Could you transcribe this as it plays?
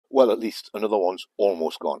Well, at least another one's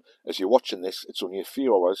almost gone. As you're watching this, it's only a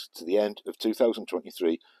few hours to the end of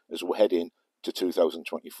 2023 as we head in to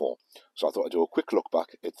 2024. So I thought I'd do a quick look back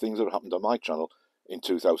at things that have happened on my channel in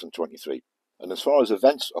 2023. And as far as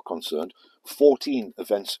events are concerned, 14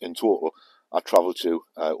 events in total I travelled to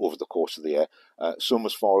over the course of the year. Some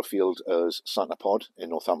as far afield as Santa Pod in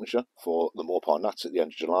Northamptonshire for the Mopar Nats at the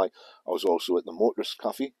end of July. I was also at the Motorist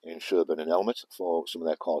Cafe in Sherburn and Elmet for some of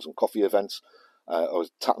their cars and coffee events. I was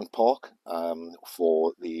at Tatton Park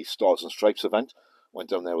for the Stars and Stripes event. Went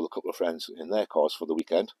down there with a couple of friends in their cars for the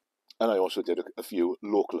weekend. And I also did a few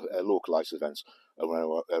localised events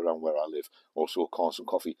around where I live. Also cars and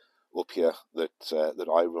coffee up here that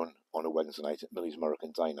I run on a Wednesday night at Millie's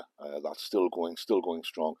American Diner. That's still going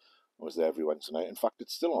strong. I was there every Wednesday night. In fact,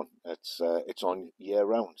 it's still on. It's on year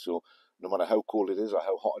round. So no matter how cold it is or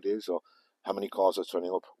how hot it is or how many cars are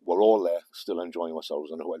turning up, we're all there still enjoying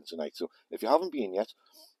ourselves on a Wednesday night. So if you haven't been yet,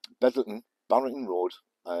 Bedlington, Barrington Road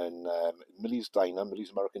and Millie's Diner,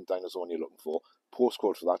 Millie's American Diner is the one you're looking for.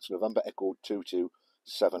 Postcode for that's November Echo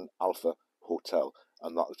 227 Alpha Hotel,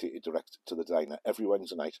 and that'll take you direct to the diner every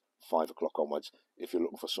Wednesday night, 5 o'clock onwards. If you're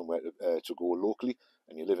looking for somewhere to go locally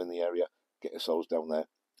and you live in the area, get yourselves down there.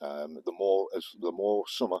 The more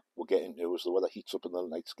summer we're getting into, as the weather heats up and the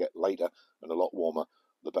nights get lighter and a lot warmer,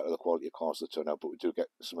 the better the quality of cars that turn out. But we do get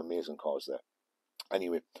some amazing cars there.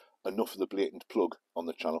 Anyway, enough of the blatant plug on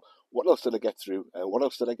the channel. What else did I get through? What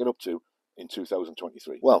else did I get up to in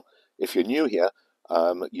 2023? Well, if you're new here,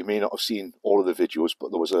 you may not have seen all of the videos,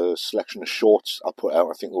 but there was a selection of shorts I put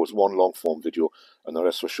out. I think there was one long form video and the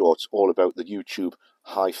rest were shorts, all about the YouTube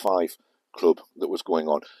High Five Club that was going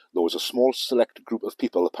on. There was a small select group of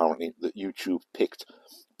people apparently that YouTube picked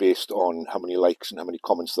based on how many likes and how many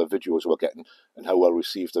comments their videos were getting and how well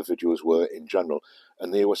received their videos were in general.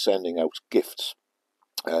 And they were sending out gifts,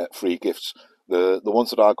 free gifts. The ones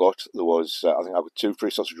that I got, there was, I think I got 2 free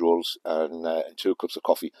sausage rolls and 2 cups of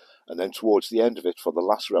coffee. And then towards the end of it, for the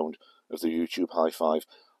last round of the YouTube High Five,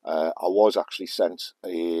 I was actually sent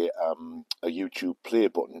a YouTube play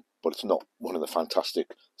button, but it's not one of the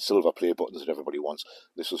fantastic silver play buttons that everybody wants.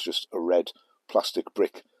 This was just a red plastic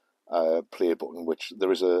brick play button, which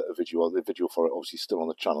there is the video for it obviously still on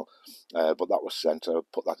the channel, but that was sent. I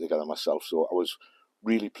put that together myself, so I was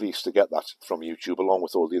really pleased to get that from YouTube, along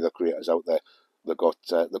with all the other creators out there that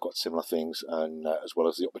got similar things, and as well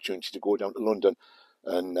as the opportunity to go down to London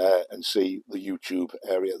and see the YouTube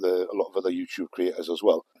area, a lot of other YouTube creators as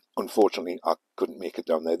well. Unfortunately, I couldn't make it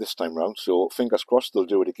down there this time round, so fingers crossed they'll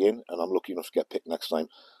do it again, and I'm lucky enough to get picked next time.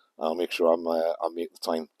 I'll make sure I make the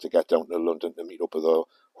time to get down to London to meet up with a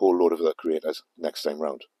whole load of other creators next time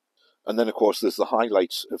round. And then, of course, there's the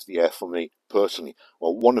highlights of the year for me personally.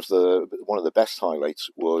 Well, one of the best highlights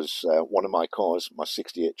was one of my cars, my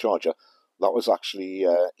 '68 Charger. That was actually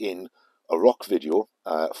in a rock video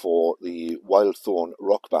for the Wild Thorn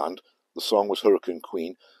rock band. The song was Hurricane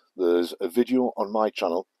Queen. There's a video on my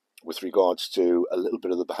channel with regards to a little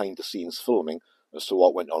bit of the behind-the-scenes filming as to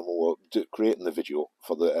what went on when we were creating the video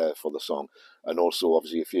for the song. And also,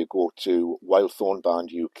 obviously, if you go to Wild Thorn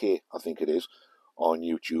Band UK, I think it is, on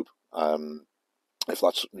YouTube. If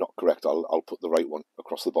that's not correct, I'll put the right one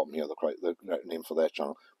across the bottom here, the name for their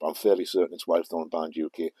channel. But I'm fairly certain it's Wild Thorn Band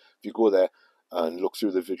UK. If you go there and look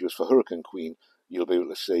through the videos for Hurricane Queen, you'll be able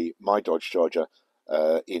to see my Dodge Charger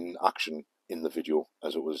in action in the video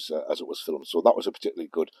as it was filmed. So that was a particularly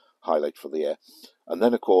good highlight for the year. And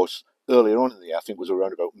then, of course, earlier on in the year, I think it was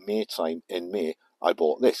around about May time, in May, I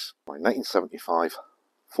bought this. My 1975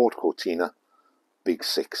 Ford Cortina Big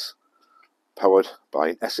 6, powered by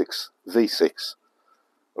an Essex V6,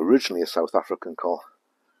 originally a South African car,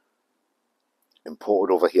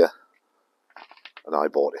 imported over here, and I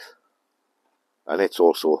bought it. And it's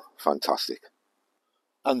also fantastic.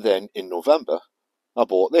 And then in November, I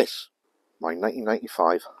bought this, my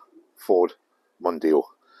 1995 Ford Mondeo.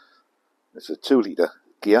 It's a 2-litre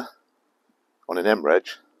gear on an M-Reg.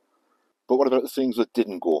 But what about the things that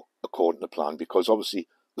didn't go according to plan? Because obviously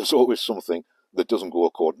there's always something that doesn't go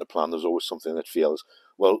according to plan. There's always something that fails.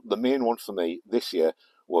 Well, the main one for me this year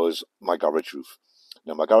was my garage roof.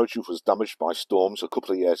 Now, my garage roof was damaged by storms a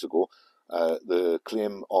couple of years ago. The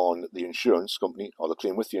claim on the insurance company, or the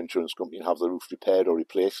claim with the insurance company to have the roof repaired or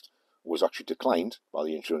replaced, was actually declined by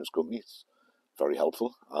the insurance company. It's very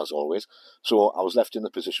helpful, as always. So I was left in the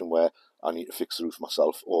position where I need to fix the roof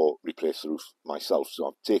myself or replace the roof myself. So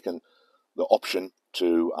I've taken the option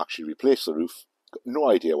to actually replace the roof. Got no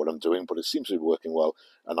idea what I'm doing, but it seems to be working well.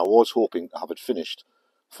 And I was hoping to have it finished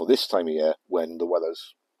for this time of year when the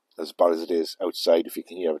weather's as bad as it is outside. If you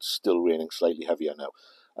can hear, it's still raining slightly heavier now.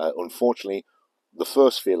 Unfortunately, The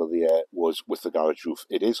first fail of the year was with the garage roof.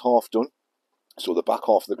 It is half done, so the back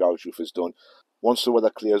half of the garage roof is done. Once the weather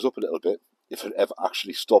clears up a little bit, if it ever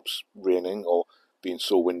actually stops raining or being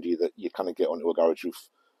so windy that you kind of get onto a garage roof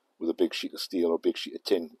with a big sheet of steel or a big sheet of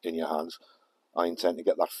tin in your hands, I intend to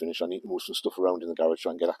get that finished. I need to move some stuff around in the garage so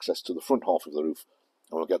I can get access to the front half of the roof,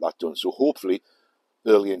 and we'll get that done. So hopefully,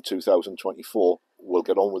 early in 2024, we'll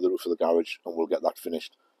get on with the roof of the garage and we'll get that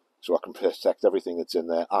finished so I can protect everything that's in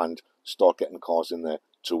there and start getting cars in there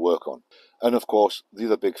to work on. And of course, the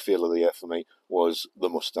other big fail of the year for me was the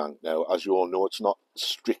Mustang. Now, as you all know, it's not,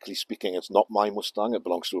 strictly speaking, it's not my Mustang. It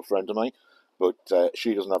belongs to a friend of mine, but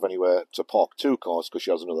she doesn't have anywhere to park two cars because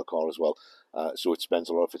she has another car as well. So it spends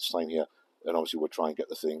a lot of its time here, and obviously we'll try and get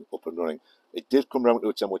the thing up and running. It did come round to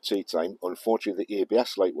its MOT time. Unfortunately, the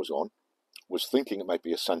ABS light was on. Was thinking it might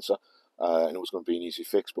be a sensor, and it was going to be an easy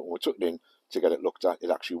fix, but when we took it in to get it looked at,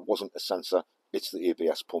 it actually wasn't a sensor. It's the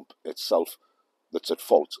ABS pump itself that's at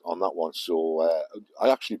fault on that one. So I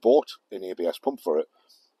actually bought an ABS pump for it,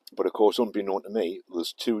 but of course, unbeknown to me,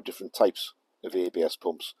 there's two different types of ABS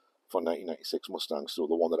pumps for 1996 Mustangs. So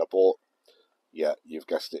the one that I bought, yeah, you've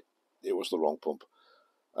guessed it, it was the wrong pump.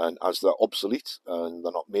 And as they're obsolete and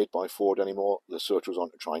they're not made by Ford anymore, the search was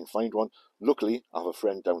on to try and find one. Luckily, I have a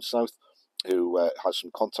friend down south who has some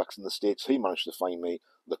contacts in the States. He managed to find me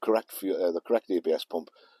the correct ABS pump,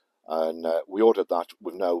 and we ordered that.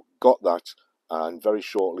 We've now got that, and very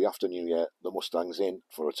shortly after New Year, the Mustang's in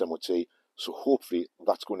for its MOT. So hopefully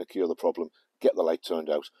that's going to cure the problem, get the light turned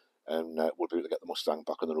out, and we'll be able to get the Mustang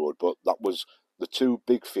back on the road. But that was the two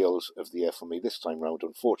big fails of the year for me this time round,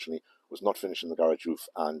 unfortunately, was not finishing the garage roof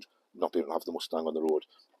and not being able to have the Mustang on the road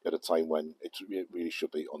at a time when it really should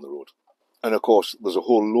be on the road. And of course, there's a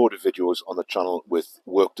whole load of videos on the channel with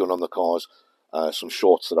work done on the cars, some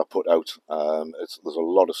shorts that I put out. There's a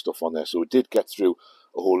lot of stuff on there. So we did get through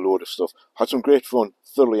a whole load of stuff. Had some great fun,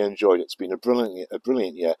 thoroughly enjoyed it. It's been a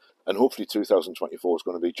brilliant year, and hopefully 2024 is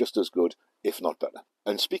going to be just as good, if not better.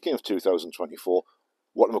 And speaking of 2024,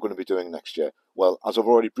 what am I going to be doing next year? Well, as I've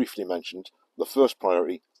already briefly mentioned, the first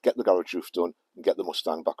priority, get the garage roof done and get the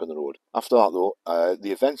Mustang back on the road. After that though,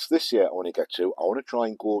 the events this year I want to get to, I want to try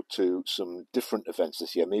and go to some different events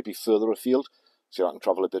this year, maybe further afield, so I can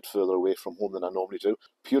travel a bit further away from home than I normally do,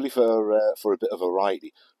 purely for a bit of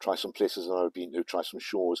variety. Try some places that I've never been to, try some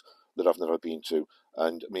shows that I've never been to,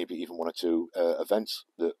 and maybe even one or two events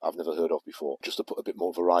that I've never heard of before, just to put a bit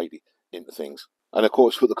more variety into things. And of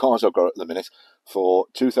course, with the cars I've got at the minute, for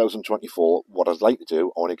 2024, what I'd like to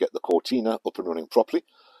do, I want to get the Cortina up and running properly.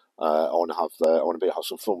 I want to be able to have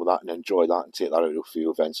some fun with that and enjoy that and take that out to a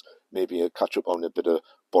few events. Maybe catch up on a bit of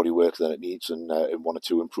bodywork that it needs and one or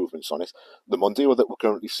two improvements on it. The Mondeo that we're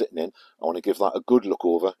currently sitting in, I want to give that a good look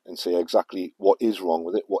over and see exactly what is wrong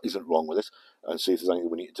with it, what isn't wrong with it, and see if there's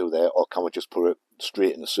anything we need to do there, or can we just put it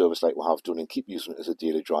straight in the service like we have done and keep using it as a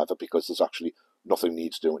daily driver because there's actually nothing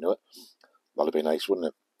needs doing to it. That'd be nice, wouldn't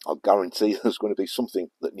it? I'll guarantee there's going to be something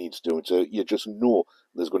that needs doing to it. You just know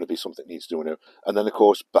there's going to be something that needs doing to it. And then, of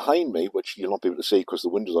course, behind me, which you'll not be able to see because the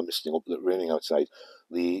windows are misting up, it's raining outside,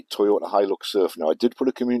 the Toyota Hilux Surf. Now, I did put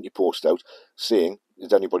a community post out saying,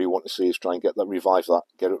 did anybody want to see us try and revive that,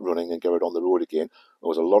 get it running and get it on the road again? There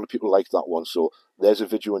was a lot of people like that one, so there's a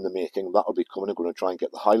video in the making. That'll be coming. I'm going to try and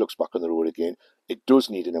get the Hilux back on the road again. It does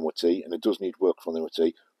need an MOT and it does need work from the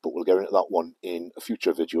MOT, but we'll get into that one in a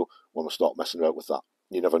future video when we start messing around with that.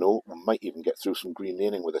 You never know, we might even get through some green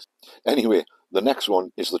laning with it. Anyway, the next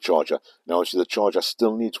one is the Charger. Now, obviously, the Charger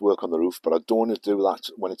still needs work on the roof, but I don't want to do that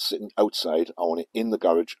when it's sitting outside. I want it in the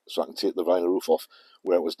garage so I can take the vinyl roof off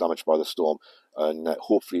where it was damaged by the storm. And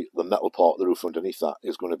hopefully the metal part of the roof underneath that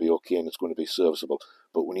is going to be okay and it's going to be serviceable.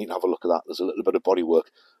 But we need to have a look at that. There's a little bit of body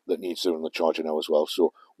work that needs doing on the Charger now as well.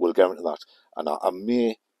 So we'll get into that. And I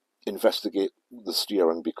may investigate the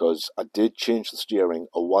steering because I did change the steering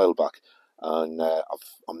a while back. And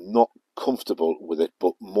I'm not comfortable with it,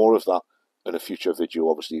 but more of that in a future video,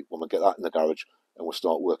 obviously, when we get that in the garage and we'll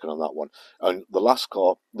start working on that one. And the last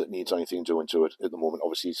car that needs anything doing to it at the moment,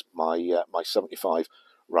 obviously, is my 75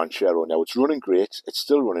 Ranchero. Now, it's running great. It's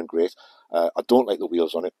still running great. I don't like the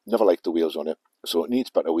wheels on it. Never liked the wheels on it. So it needs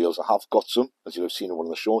better wheels. I have got some, as you'll have seen in one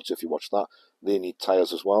of the shorts if you watch that. They need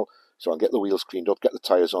tyres as well. So I'll get the wheels cleaned up, get the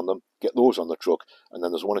tyres on them, get those on the truck, and then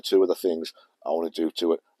there's one or two other things I want to do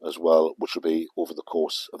to it as well, which will be over the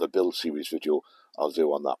course of a build series video I'll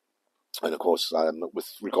do on that. And of course, with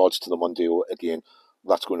regards to the Mondeo, again,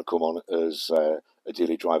 that's going to come on as a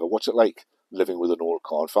daily driver. What's it like living with an old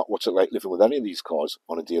car? In fact, what's it like living with any of these cars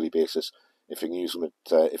on a daily basis if you can use them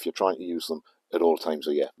if you're trying to use them at all times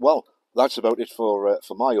of year? Well, that's about it for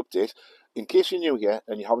my update. In case you're new here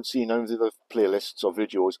and you haven't seen any of the playlists or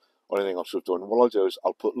videos or anything else we've done, what I'll do is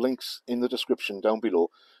I'll put links in the description down below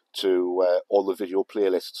to all the video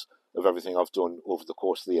playlists of everything I've done over the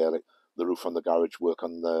course of the year, like the roof on the garage, work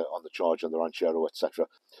on the Charger and the Ranchero, etc.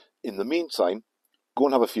 In the meantime, go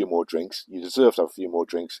and have a few more drinks. You deserve to have a few more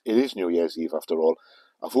drinks. It is New Year's Eve after all.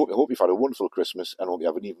 I hope you've had a wonderful Christmas and hope you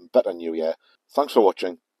have an even better New Year. Thanks for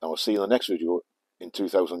watching, and we'll see you in the next video in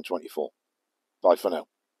 2024. Bye for now.